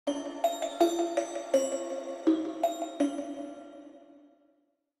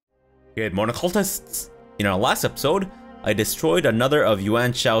Good morning, cultists! In our last episode, I destroyed another of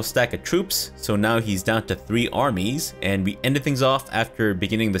Yuan Shao's stack of troops, so now he's down to 3 armies, and we ended things off after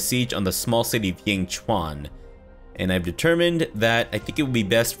beginning the siege on the small city of Yingchuan. And I've determined that I think it would be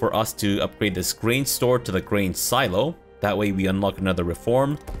best for us to upgrade this grain store to the grain silo. That way we unlock another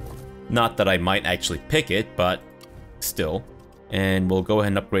reform. Not that I might actually pick it, but still. And we'll go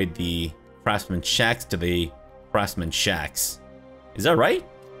ahead and upgrade the craftsman shacks to the craftsman shacks. Is that right?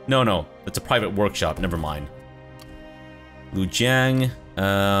 No, that's a private workshop, never mind. Lujiang,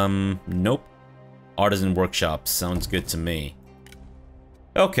 nope. Artisan workshop, sounds good to me.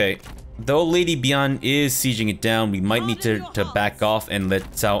 Okay, though Lady Bian is sieging it down, we might need to back off and let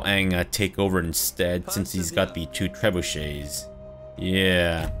Cao Ang take over instead, since he's got the 2 trebuchets.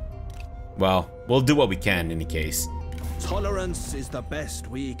 Yeah. Well, we'll do what we can in any case. Tolerance is the best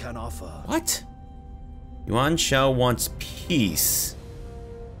we can offer. What? Yuan Shao wants peace.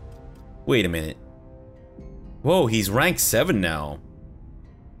 Wait a minute. Whoa, he's rank 7 now.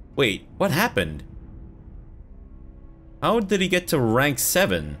 Wait, what happened? How did he get to rank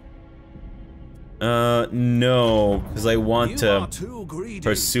 7? No, because I want to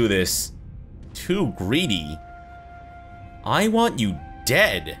pursue this. Too greedy? I want you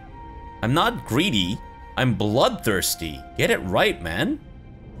dead. I'm not greedy. I'm bloodthirsty. Get it right, man.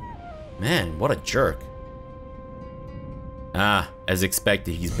 Man, what a jerk. Ah, as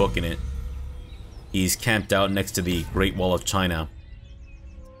expected, he's booking it. He's camped out next to the Great Wall of China.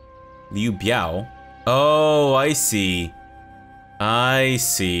 Liu Biao? Oh, I see. I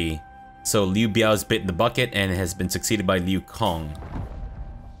see. So Liu Biao's bit in the bucket and has been succeeded by Liu Kong.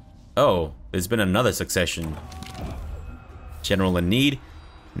 Oh, there's been another succession. General in need.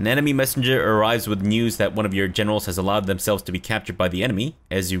 An enemy messenger arrives with news that one of your generals has allowed themselves to be captured by the enemy.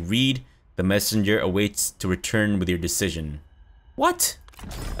 As you read, the messenger awaits to return with your decision. What?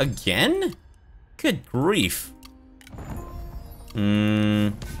 Again? Good grief. We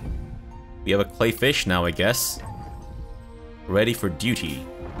have a clayfish now, I guess. Ready for duty.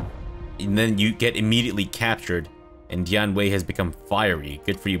 And then you get immediately captured, and Dian Wei has become fiery.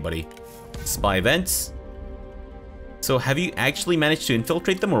 Good for you, buddy. Spy events. So have you actually managed to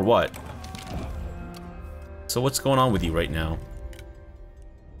infiltrate them or what? So what's going on with you right now?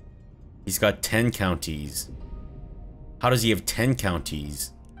 He's got 10 counties. How does he have 10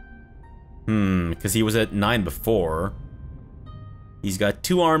 counties? Because he was at 9 before. He's got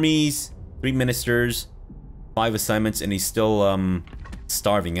 2 armies, 3 ministers, 5 assignments, and he's still,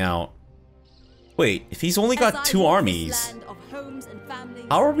 starving out. Wait, if he's only got 2 armies,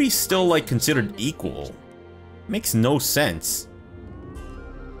 how are we still, like, considered equal? Makes no sense.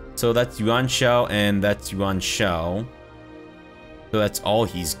 So that's Yuan Shao and that's Yuan Shao. So that's all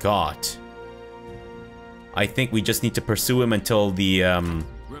he's got. I think we just need to pursue him until the,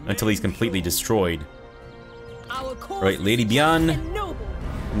 until he's completely destroyed. Right, Lady Bian,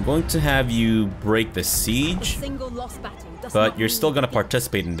 I'm going to have you break the siege, but you're still gonna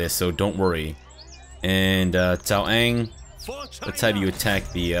participate in this, so don't worry. And Cao Ang, let's have you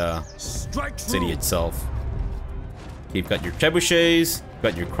attack the city itself. You've got your trebuchets, you've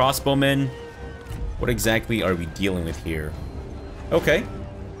got your crossbowmen. What exactly are we dealing with here? Okay,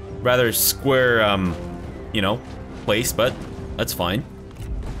 rather square, you know, place, but that's fine.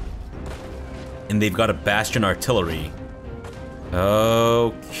 And they've got a bastion artillery.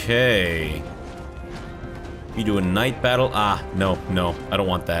 Okay. You do a night battle? Ah, no, I don't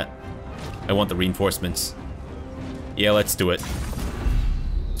want that. I want the reinforcements. Yeah, let's do it.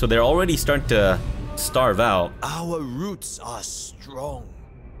 So they're already starting to starve out. Our roots are strong.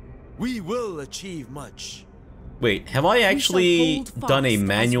 We will achieve much. Wait, have I actually done a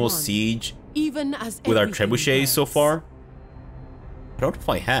manual siege with our trebuchets so far? I don't know if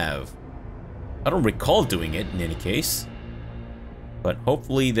I have. I don't recall doing it in any case. But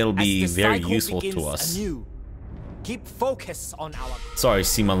hopefully that'll be very useful to us. Keep focus on our... Sorry,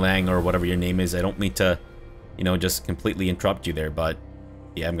 Sima Lang or whatever your name is. I don't mean to, you know, just completely interrupt you there, but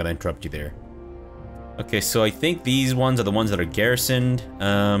yeah, I'm gonna interrupt you there. Okay, so I think these ones are the ones that are garrisoned.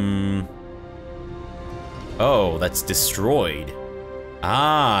 Oh, that's destroyed.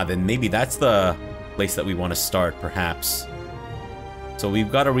 Ah, then maybe that's the place that we want to start, perhaps. So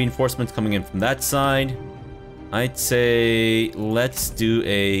we've got our reinforcements coming in from that side. I'd say let's do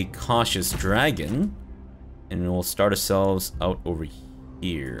a cautious dragon. And we'll start ourselves out over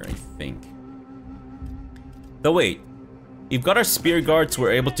here, I think. Though wait, we've got our spear guards who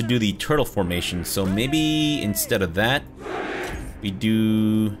are able to do the turtle formation, so maybe instead of that, we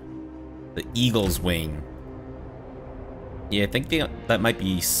do the eagle's wing. Yeah, I think that might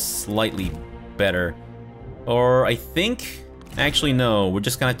be slightly better. Or I think Actually, no. We're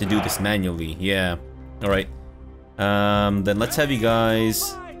just gonna have to do this manually. Yeah. Alright. Then let's have you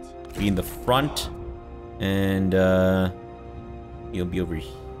guys be in the front. And, you'll be over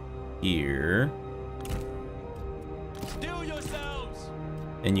here. Still yourselves.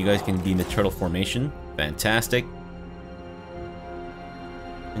 And you guys can be in the turtle formation. Fantastic.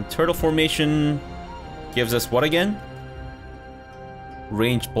 And turtle formation gives us what again?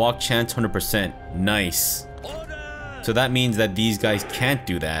 Range block chance 100%. Nice. So that means that these guys can't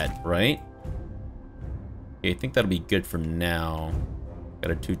do that, right? Okay, I think that'll be good for now.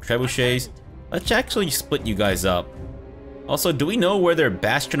 Got our 2 trebuchets. Let's actually split you guys up. Also, do we know where their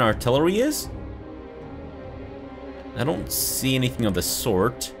bastion artillery is? I don't see anything of the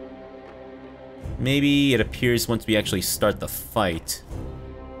sort. Maybe it appears once we actually start the fight.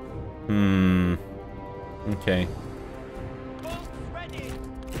 Okay.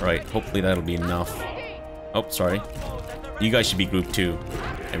 Alright, hopefully that'll be enough. Oh, sorry. You guys should be group 2.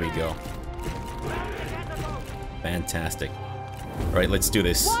 There we go. Fantastic. Alright, let's do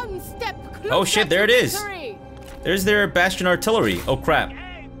this. Oh shit, there it is! There's their bastion artillery. Oh crap.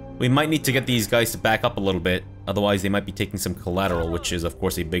 We might need to get these guys to back up a little bit. Otherwise, they might be taking some collateral, which is, of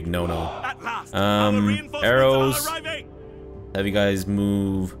course, a big no-no. Arrows. Have you guys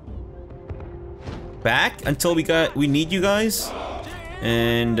move back until we need you guys.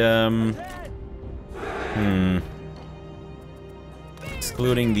 And,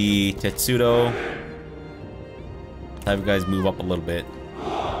 excluding the Tetsudo. Have you guys move up a little bit.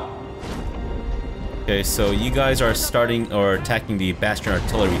 Okay, so you guys are starting or attacking the bastion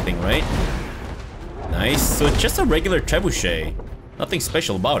artillery thing, right? Nice. So it's just a regular trebuchet. Nothing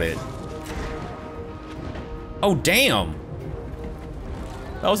special about it. Oh, damn!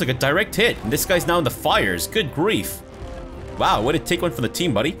 That was like a direct hit. And this guy's now in the fires. Good grief. Wow, way to take one for the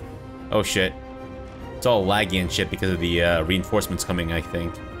team, buddy. Oh, shit. It's all laggy and shit because of the reinforcements coming, I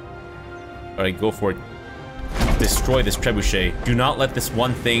think. Alright, go for it. Destroy this trebuchet. Do not let this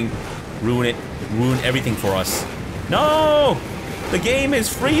one thing ruin it. Ruin everything for us. No! The game is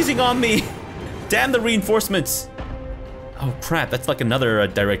freezing on me! Damn the reinforcements! Oh crap, that's like another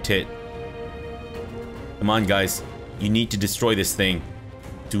direct hit. Come on, guys. You need to destroy this thing.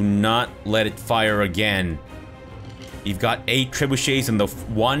 Do not let it fire again. You've got 8 trebuchets and the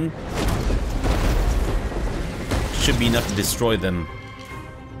one should be enough to destroy them.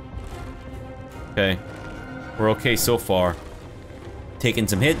 Okay. We're okay so far. Taking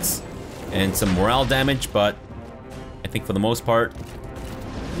some hits and some morale damage, but I think for the most part,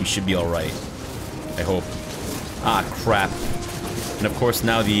 we should be alright. I hope. Ah, crap. And of course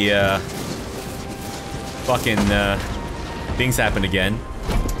now the, fucking, things happen again.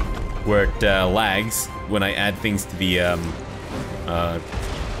 Where it, lags when I add things to the,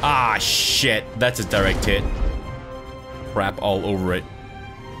 ah, shit. That's a direct hit. Crap all over it.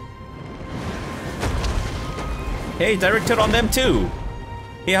 Hey, direct hit on them too.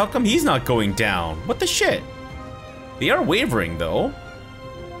 Hey, how come he's not going down? What the shit? They are wavering though.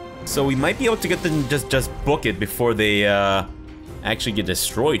 So we might be able to get them just book it before they actually get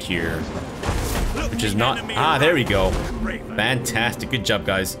destroyed here. Which is not... Ah, there we go. Fantastic. Good job,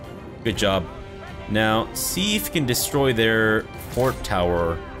 guys. Good job. Now, see if you can destroy their fort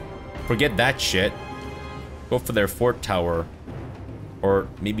tower. Forget that shit. Go for their fort tower. Or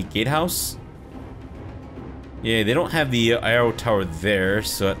maybe gatehouse? Yeah, they don't have the arrow tower there,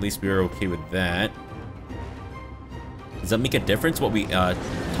 so at least we're okay with that. Does that make a difference what we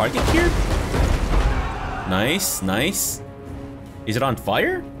target here? Nice, nice. Is it on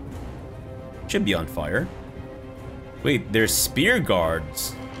fire? Should be on fire. Wait, there's spear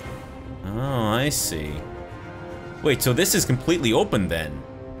guards. Oh, I see. Wait, so this is completely open then.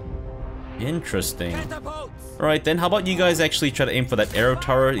 Interesting. Alright then, how about you guys actually try to aim for that arrow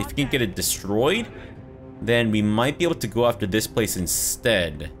tower? If you can get it destroyed, then we might be able to go after this place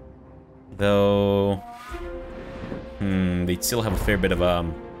instead. Though... they'd still have a fair bit of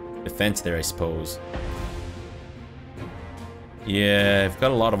defense there, I suppose. Yeah, I've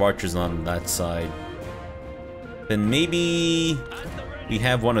got a lot of archers on that side. Then maybe we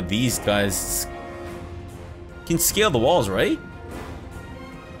have one of these guys. Can scale the walls, right?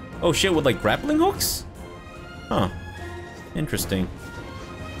 Oh shit, with like grappling hooks? Huh. Interesting.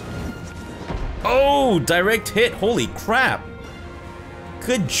 Oh, direct hit. Holy crap.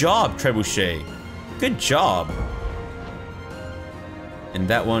 Good job, Trebuchet. Good job. And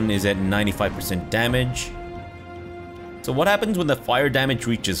that one is at 95% damage. So what happens when the fire damage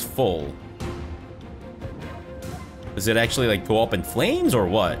reaches full? Does it actually like go up in flames or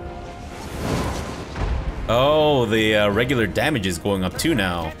what? Oh, the regular damage is going up too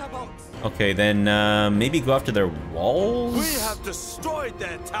now. Okay, then maybe go after their walls? We have destroyed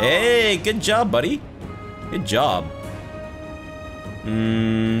their tower. Hey, good job, buddy. Good job.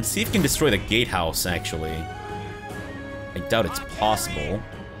 See if you can destroy the gatehouse, actually. I doubt it's possible.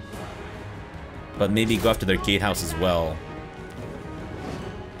 But maybe go after their gatehouse as well.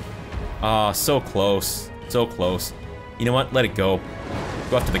 Ah, so close. So close. You know what? Let it go.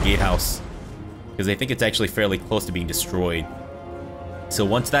 Go after the gatehouse. Because I think it's actually fairly close to being destroyed. So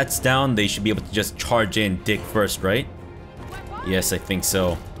once that's down, they should be able to just charge in, dig first, right? Yes, I think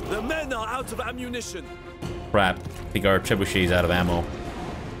so. The men are out of ammunition. Crap. I think our trebuchet is out of ammo.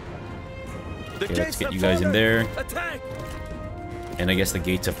 Okay, let's get you guys in there. Attack! And I guess the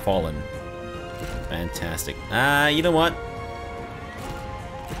gates have fallen. Fantastic. You know what?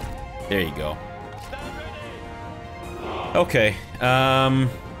 There you go. Okay.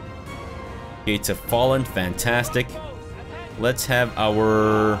 Gates have fallen. Fantastic. Let's have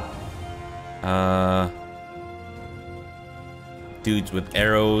our dudes with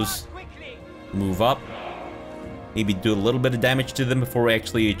arrows move up. Maybe do a little bit of damage to them before we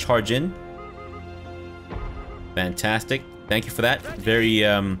actually charge in. Fantastic. Thank you for that. Very,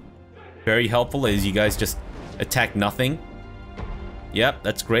 very helpful as you guys just attack nothing. Yep,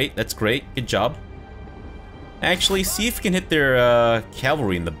 that's great. That's great. Good job. Actually, see if we can hit their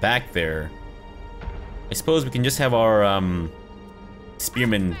cavalry in the back there. I suppose we can just have our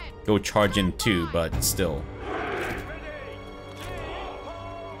spearmen go charge in too, but still.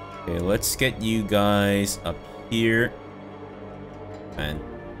 Okay, let's get you guys up here.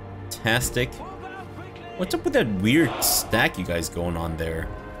 Fantastic. What's up with that weird stack you guys going on there?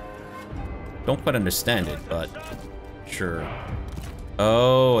 Don't quite understand it, but sure.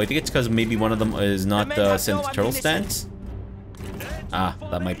 Oh, I think it's because maybe one of them is not sent to turtle stance. Ah,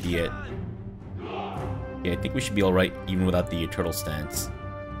 that might be it. Yeah, I think we should be alright even without the turtle stance.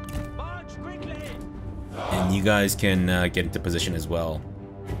 And you guys can get into position as well.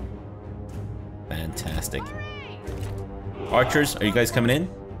 Fantastic. Archers, are you guys coming in?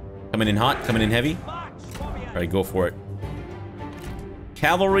 Coming in hot? Coming in heavy? Alright, go for it.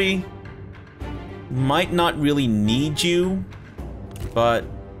 Cavalry might not really need you, but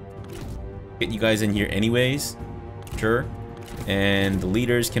get you guys in here anyways. Sure. And the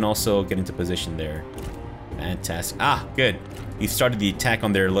leaders can also get into position there. Fantastic. Ah, good. We've started the attack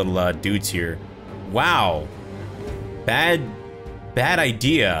on their little dudes here. Wow. Bad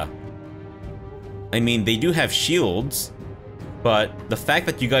idea. I mean, they do have shields, but the fact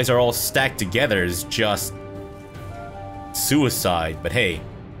that you guys are all stacked together is just suicide. But hey,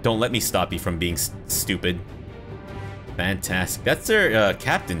 don't let me stop you from being stupid. Fantastic. That's their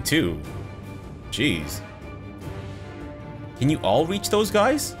captain too. Jeez. Can you all reach those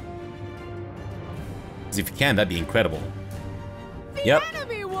guys? Because if you can, that'd be incredible. Yep.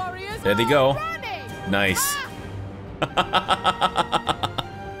 There they go. Nice.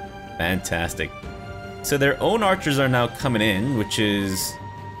 Fantastic. So their own archers are now coming in, which is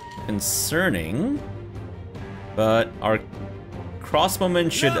concerning. But our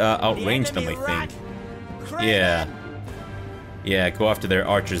crossbowmen should outrange them, I think. Yeah. Yeah, go after their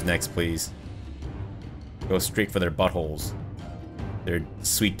archers next, please. Go straight for their buttholes. Their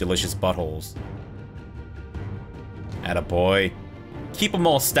sweet, delicious buttholes. Attaboy. Keep them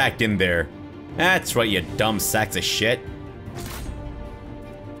all stacked in there. That's right, you dumb sacks of shit.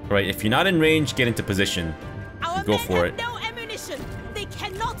 Right, if you're not in range, get into position. Go for it. No ammunition. They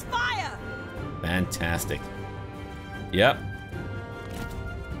cannot fire. Fantastic. Yep.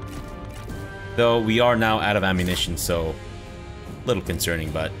 Though we are now out of ammunition, so a little concerning,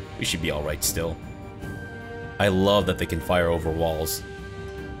 but we should be alright still. I love that they can fire over walls.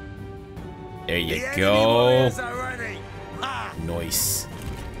 There you go. Nice.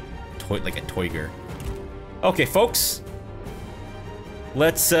 Like a toiger. Okay, folks.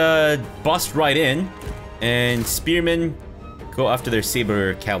 Let's bust right in. And spearmen go after their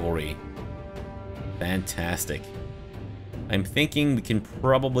saber cavalry. Fantastic. I'm thinking we can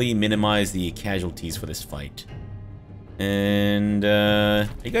probably minimize the casualties for this fight. And are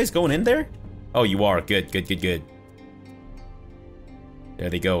you guys going in there? Oh, you are. Good, good, good, good. There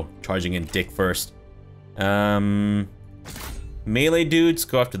they go. Charging in dick first. Melee dudes,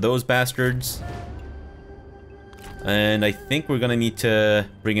 go after those bastards. And I think we're gonna need to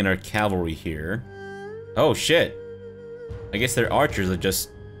bring in our cavalry here. Oh, shit. I guess their archers are just...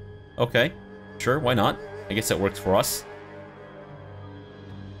 Okay. Sure, why not? I guess that works for us.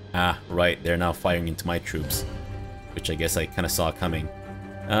 Ah, right. They're now firing into my troops. Which I guess I kind of saw coming.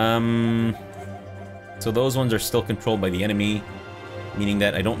 So those ones are still controlled by the enemy. Meaning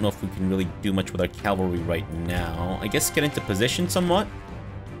that I don't know if we can really do much with our cavalry right now. I guess get into position somewhat.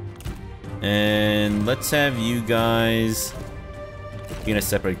 And let's have you guys be in a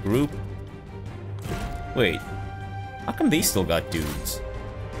separate group. Wait, how come they still got dudes?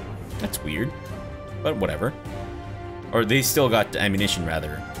 That's weird, but whatever. Or they still got ammunition,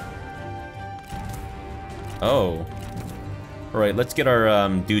 rather. Oh. Alright, let's get our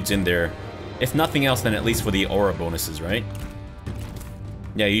dudes in there. If nothing else, then at least for the aura bonuses, right?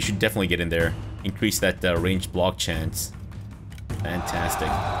 Yeah, you should definitely get in there. Increase that ranged block chance. Fantastic.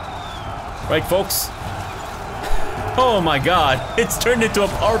 Right, folks. Oh my god, it's turned into a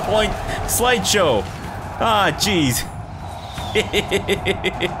PowerPoint slideshow. Ah, jeez.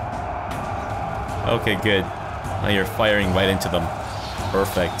 Okay, good. Now you're firing right into them.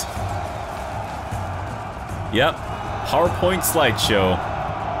 Perfect. Yep. PowerPoint slideshow.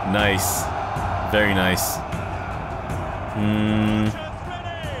 Nice. Very nice.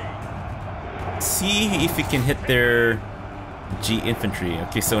 See if we can hit their G infantry.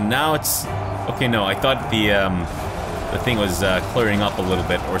 Okay, so now it's... Okay, no, I thought the thing was clearing up a little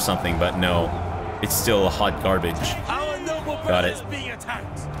bit or something, but no. It's still hot garbage. Got it.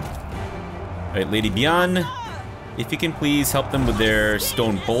 Alright, Lady Bian, if you can please help them with their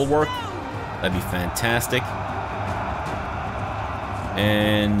stone bulwark, that'd be fantastic.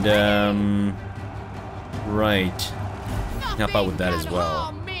 And, right. Help out with that as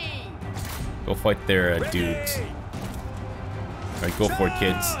well. Go fight their dudes. Alright, go for it,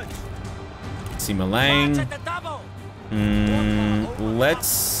 kids. Sima Lang.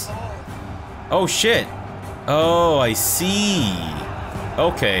 Let's... Oh, shit. Oh, I see.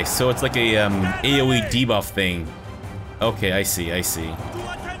 Okay, so it's like a AoE debuff thing. Okay, I see, I see.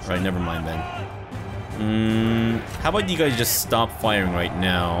 Alright, never mind then. How about you guys just stop firing right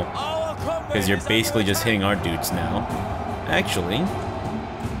now? Because you're basically just hitting our dudes now. Actually...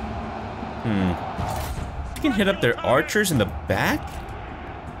 If you can hit up their archers in the back?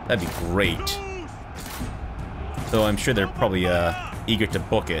 That'd be great. Though I'm sure they're probably eager to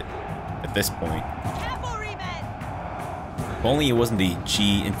book it at this point. If only it wasn't the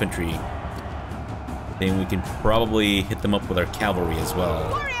G infantry. Then we can probably hit them up with our cavalry as well.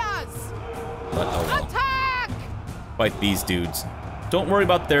 But oh well. Fight these dudes. Don't worry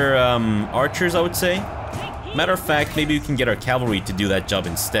about their archers, I would say. Matter of fact, maybe we can get our cavalry to do that job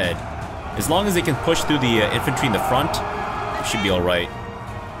instead. As long as they can push through the infantry in the front, it should be alright.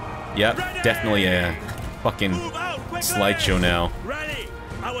 Yep, definitely a fucking slideshow now.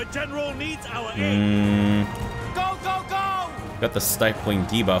 Our general needs our Go, go, go! Got the stifling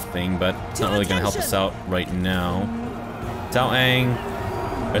debuff thing, but it's not really gonna help us out right now. Cao Ang,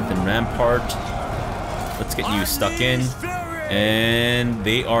 Earthen Rampart. Let's get you stuck in. And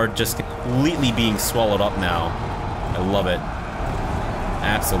they are just completely being swallowed up now. I love it.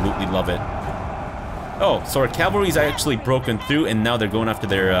 Absolutely love it. Oh, so our cavalry's actually broken through, and now they're going after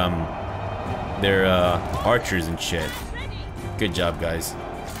their archers and shit. Good job, guys.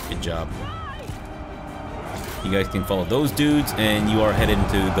 Good job. You guys can follow those dudes, and you are headed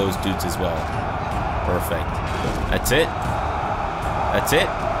into those dudes as well. Perfect. That's it. That's it.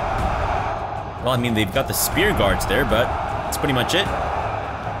 Well, I mean, they've got the spear guards there, but that's pretty much it.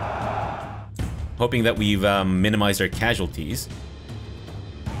 Hoping that we've minimized our casualties.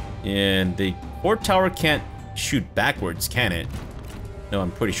 And the port tower can't shoot backwards, can it? No, I'm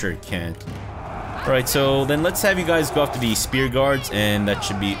pretty sure it can't. Alright, so then let's have you guys go after the spear guards, and that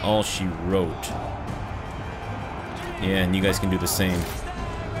should be all she wrote. Yeah, and you guys can do the same.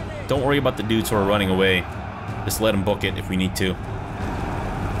 Don't worry about the dudes who are running away. Just let them book it if we need to.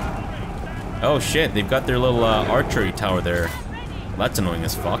 Oh shit, they've got their little archery tower there. Well, that's annoying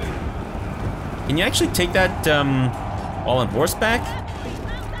as fuck. Can you actually take that all on horseback?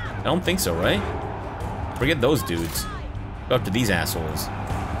 I don't think so, right? Forget those dudes. Go up to these assholes.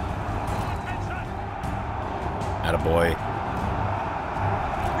 Attaboy.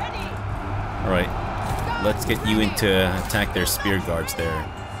 Alright. Let's get you in to attack their spear guards there.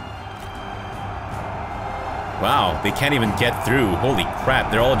 Wow, they can't even get through. Holy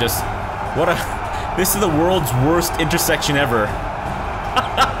crap, they're all just... What a... This is the world's worst intersection ever.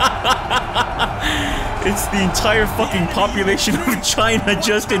 It's the entire fucking population of China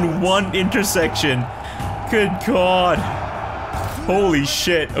just in one intersection. Good God. Holy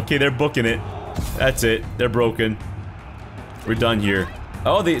shit. Okay, they're booking it. That's it. They're broken. We're done here.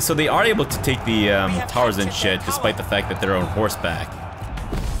 Oh, so they are able to take the towers and shit, despite the fact that they're on horseback.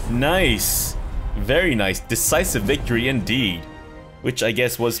 Nice. Very nice. Decisive victory indeed. Which I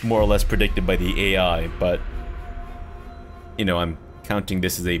guess was more or less predicted by the AI, but... You know, I'm counting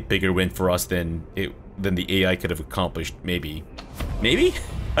this as a bigger win for us than the AI could have accomplished, maybe. Maybe?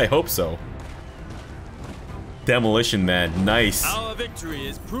 I hope so. Demolition Man, nice. Our victory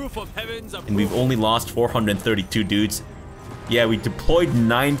is proof of heaven's approval. And we've only lost 432 dudes. Yeah, we deployed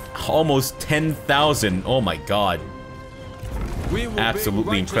almost 10,000. Oh my god.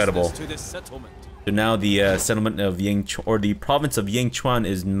 Absolutely incredible. To this settlement. So now the settlement of Yangchuan, or the province of Yangchuan,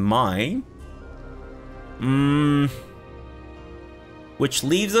 is mine. Which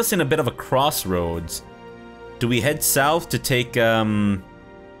leaves us in a bit of a crossroads. Do we head south to take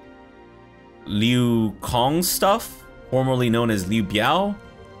Liu Kong's stuff, formerly known as Liu Biao?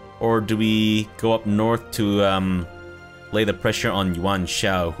 Or do we go up north to lay the pressure on Yuan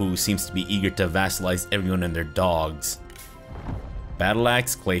Shao, who seems to be eager to vassalize everyone and their dogs? Battle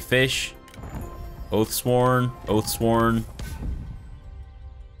Axe, Clayfish, Oathsworn, Oathsworn.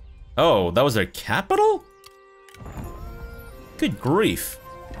 Oh, that was their capital? Good grief.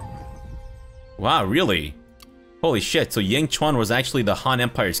 Wow, really? Holy shit, so Yangchuan was actually the Han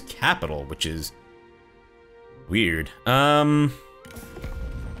Empire's capital, which is weird.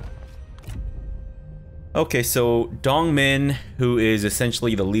 Okay, so Dongmin, who is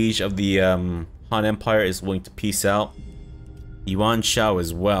essentially the liege of the Han Empire, is willing to peace out. Yuan Shao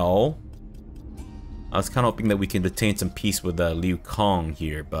as well. I was kind of hoping that we can attain some peace with Liu Kong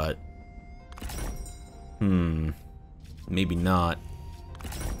here, but maybe not.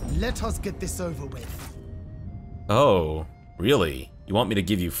 Let us get this over with. Oh, really? You want me to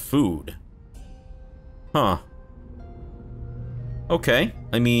give you food? Huh. Okay,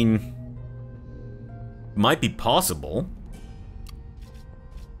 I mean, might be possible.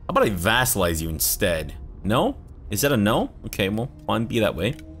 How about I vassalize you instead? No? Is that a no? Okay, well, fine, be that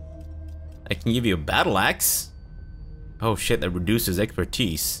way. I can give you a battle axe. Oh shit, that reduces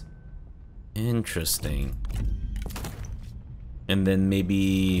expertise. Interesting. And then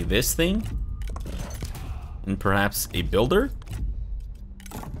maybe this thing? And perhaps a builder?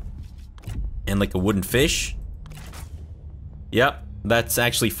 And like a wooden fish? Yep, that's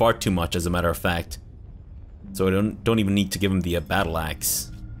actually far too much, as a matter of fact. So I don't even need to give him the battle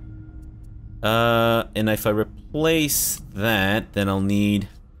axe. And if I replace that, then I'll need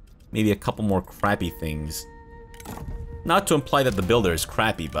maybe a couple more crappy things. Not to imply that the builder is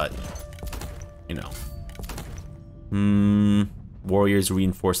crappy, but you know. Warriors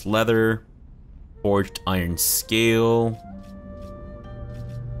reinforced leather, forged iron scale,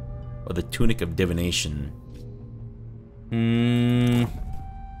 or the tunic of divination.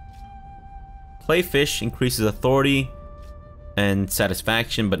 Clayfish increases authority and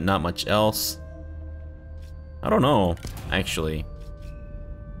satisfaction, but not much else. I don't know, actually.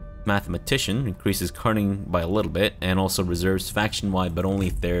 Mathematician increases cunning by a little bit, and also reserves faction-wide, but only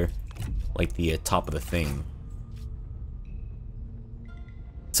if they're like the top of the thing.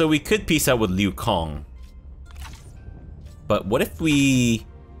 So we could peace out with Liu Kong. But what if we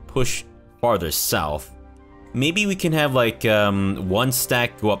push farther south? Maybe we can have like one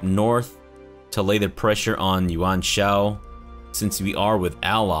stack go up north to lay the pressure on Yuan Shao, since we are with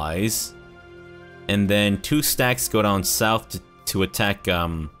allies. And then 2 stacks go down south to attack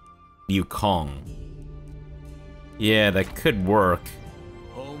Liu Kong. Yeah, that could work.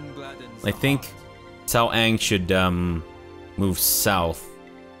 I think Cao Ang should move south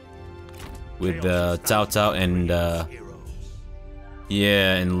with Cao Cao and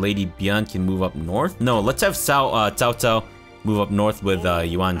yeah, and Lady Bian can move up north. No, let's have Cao Cao move up north with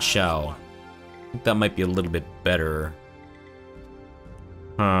Yuan Shao. I think that might be a little bit better.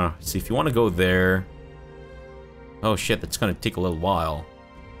 Huh. See, if you want to go there. Oh shit, that's gonna take a little while.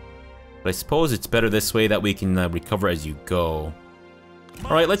 But I suppose it's better this way, that we can recover as you go.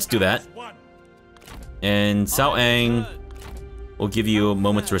 Alright, let's do that. And Cao Ang will give you a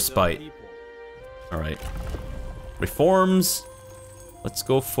moment's respite. Alright. Reforms. Let's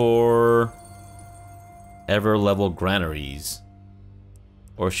go for ever level granaries.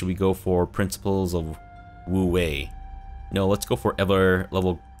 Or should we go for principles of Wu Wei? No, let's go for ever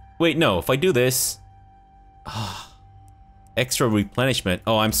level. Wait, no, if I do this. Extra replenishment.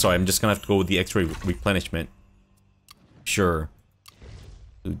 Oh, I'm sorry, I'm just gonna have to go with the extra replenishment. Sure.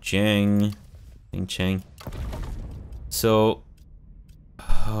 Ujang. Ning Chang. So.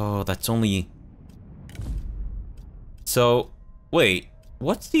 Oh, that's only. So. Wait.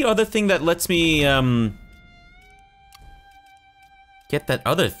 What's the other thing that lets me, get that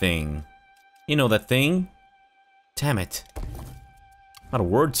other thing? You know that thing? Damn it. A lot of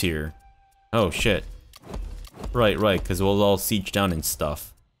words here. Oh, shit. Right, because we'll all siege down and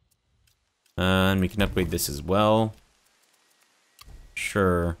stuff. And we can upgrade this as well.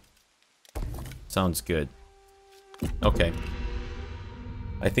 Sure. Sounds good. Okay.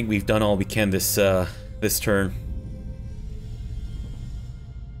 I think we've done all we can this turn.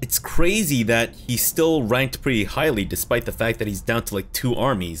 it's crazy that he's still ranked pretty highly despite the fact that he's down to like 2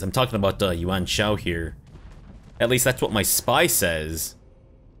 armies. I'm talking about Yuan Shao here. At least that's what my spy says.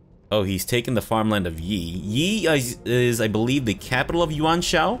 Oh, he's taken the farmland of Yi. Yi is, I believe, the capital of Yuan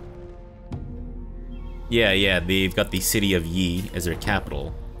Shao? Yeah, they've got the city of Yi as their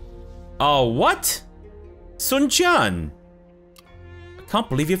capital. Oh, what? Sun Jian! I can't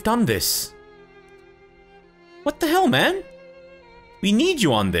believe you've done this. What the hell, man? We need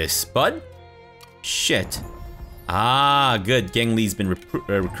you on this, bud. Shit. Ah, good. Geng Li's been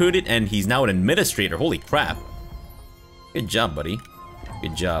recruited and he's now an administrator. Holy crap. Good job, buddy.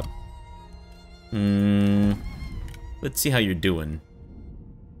 Good job. Let's see how you're doing.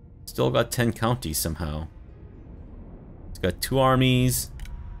 Still got 10 counties somehow. He's got 2 armies.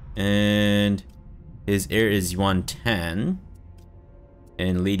 And his heir is Yuan Tan.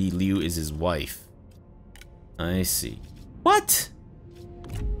 And Lady Liu is his wife. I see. What?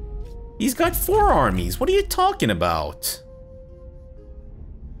 He's got 4 armies. What are you talking about?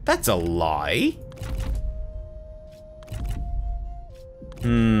 That's a lie.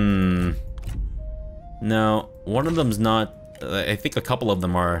 No, one of them's not. I think a couple of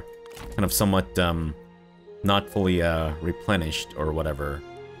them are kind of somewhat not fully replenished or whatever.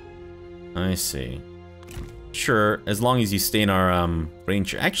 I see. Sure, as long as you stay in our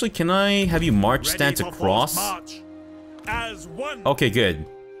range. Actually, can I have you march stance across? March. As one. Okay, good.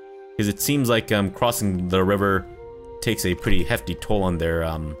 Because it seems like crossing the river takes a pretty hefty toll on their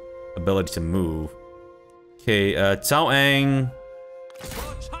ability to move. Okay, Cao Ang,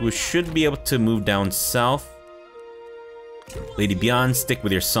 who should be able to move down south. Lady Bian, stick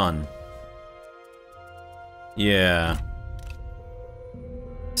with your son. Yeah.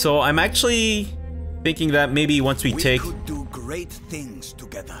 So I'm actually thinking that maybe once we take... could do great things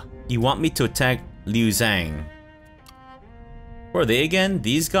together. You want me to attack Liu Zhang? Who are they again?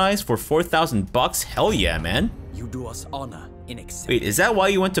 These guys for 4,000 bucks? Hell yeah, man. You do us honor in accepting. Wait, is that why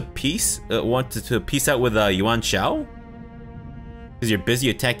you went to peace? Wanted to peace out with Yuan Shao? Because you're busy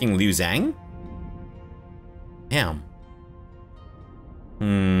attacking Liu Zhang? Damn.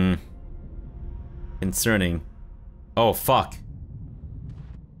 Concerning. Oh, fuck.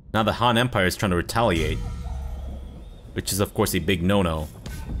 Now the Han Empire is trying to retaliate. Which is, of course, a big no-no.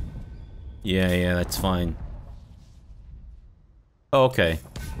 Yeah, that's fine. Oh, okay.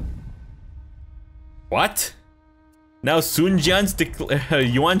 What? Now Sun Jian's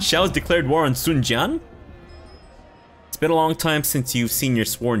Yuan Shao's declared war on Sun Jian? It's been a long time since you've seen your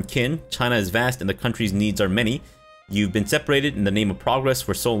sworn kin. China is vast and the country's needs are many. You've been separated in the name of progress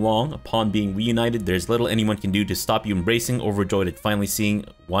for so long. Upon being reunited, there's little anyone can do to stop you embracing, overjoyed at finally seeing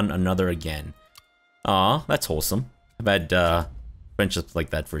one another again. Aw, that's wholesome. I've had friendships like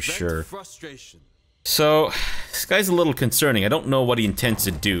that for sure. Frustration. So, this guy's a little concerning. I don't know what he intends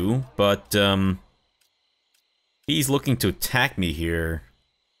to do, but he's looking to attack me here.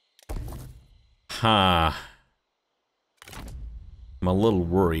 I'm a little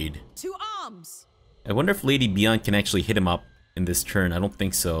worried. To arms! I wonder if Lady Bian can actually hit him up in this turn. I don't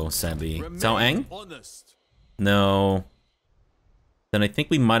think so, sadly. Cao Ang? Honest. No. Then I think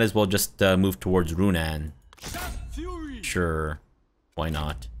we might as well just move towards Runan. Sure. Why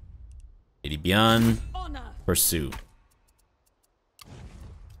not? Lady Bian, pursue.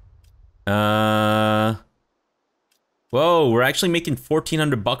 Whoa, we're actually making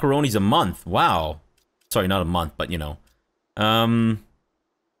 1,400 buckaronis a month. Wow. Sorry, not a month, but you know.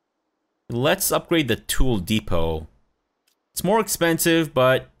 Let's upgrade the tool depot. It's more expensive,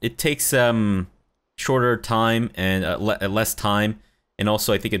 but it takes shorter time and less time, and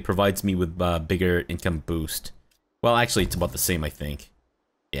also I think it provides me with bigger income boost. Well, actually, it's about the same, I think.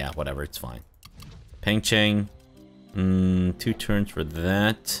 Yeah, whatever, it's fine. Peng Cheng. 2 turns for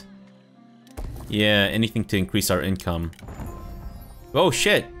that. Yeah, anything to increase our income. Oh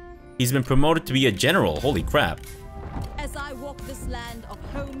shit! He's been promoted to be a general. Holy crap. As I walk this land of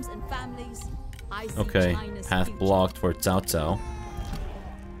homes and families, I see Okay, China's path future. blocked for Cao Cao.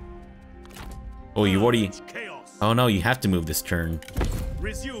 Oh, you already... Chaos. Oh no, you have to move this turn.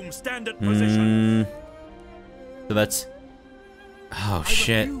 Resume standard position. So that's... Oh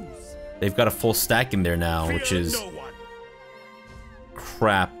shit. They've got a full stack in there now, which Fear is... no one.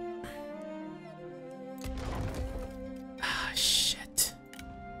 crap. Ah, shit.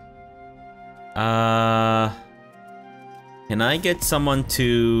 Can I get someone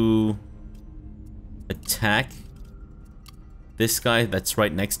to attack this guy that's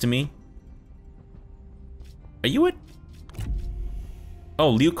right next to me? Are you it? Oh,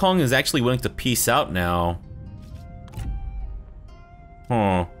 Liu Kong is actually willing to peace out now.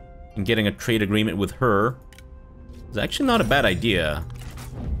 Huh. And getting a trade agreement with her is actually not a bad idea.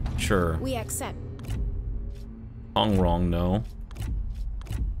 Sure. We accept. Wrong, no.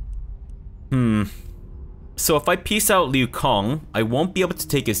 So if I peace out Liu Kong, I won't be able to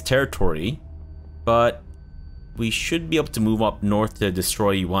take his territory, but we should be able to move up north to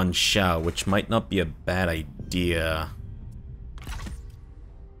destroy Yuan Shao, which might not be a bad idea.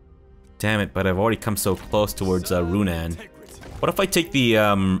 Damn it, but I've already come so close towards Runan. What if I take the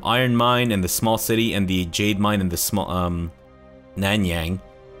iron mine and the small city and the jade mine and the small Nanyang?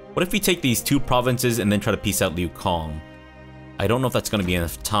 What if we take these two provinces and then try to peace out Liu Kong? I don't know if that's going to be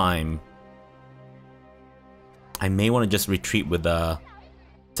enough time. I may want to just retreat with Cao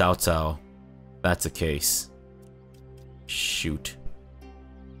Cao. That's the case. Shoot.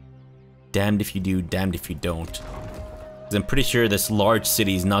 Damned if you do, damned if you don't. 'Cause I'm pretty sure this large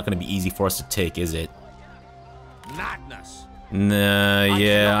city is not going to be easy for us to take, is it? Madness. Nah,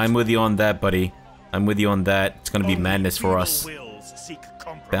 yeah, I'm with you on that, buddy. I'm with you on that. It's going to be madness for us.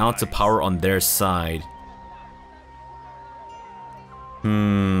 Balance of power on their side.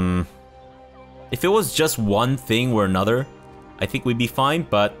 If it was just one thing or another, I think we'd be fine,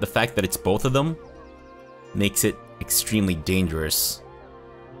 but the fact that it's both of them makes it extremely dangerous.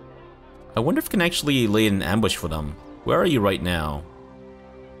 I wonder if I can actually lay an ambush for them. Where are you right now?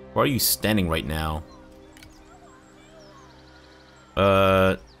 Where are you standing right now?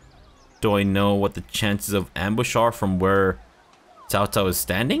 Do I know what the chances of ambush are from where Cao Cao is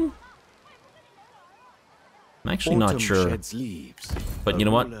standing? I'm actually not sure. But you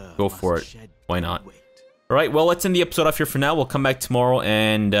know what? Go for it. Why not? Alright, well, let's end the episode off here for now. We'll come back tomorrow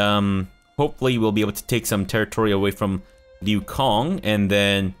and hopefully we'll be able to take some territory away from Liu Kong and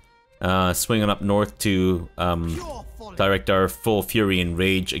then swing on up north to direct our full fury and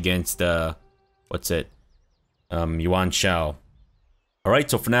rage against, what's it? Yuan Shao.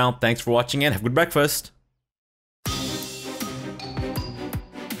 Alright, so for now, thanks for watching and have a good breakfast.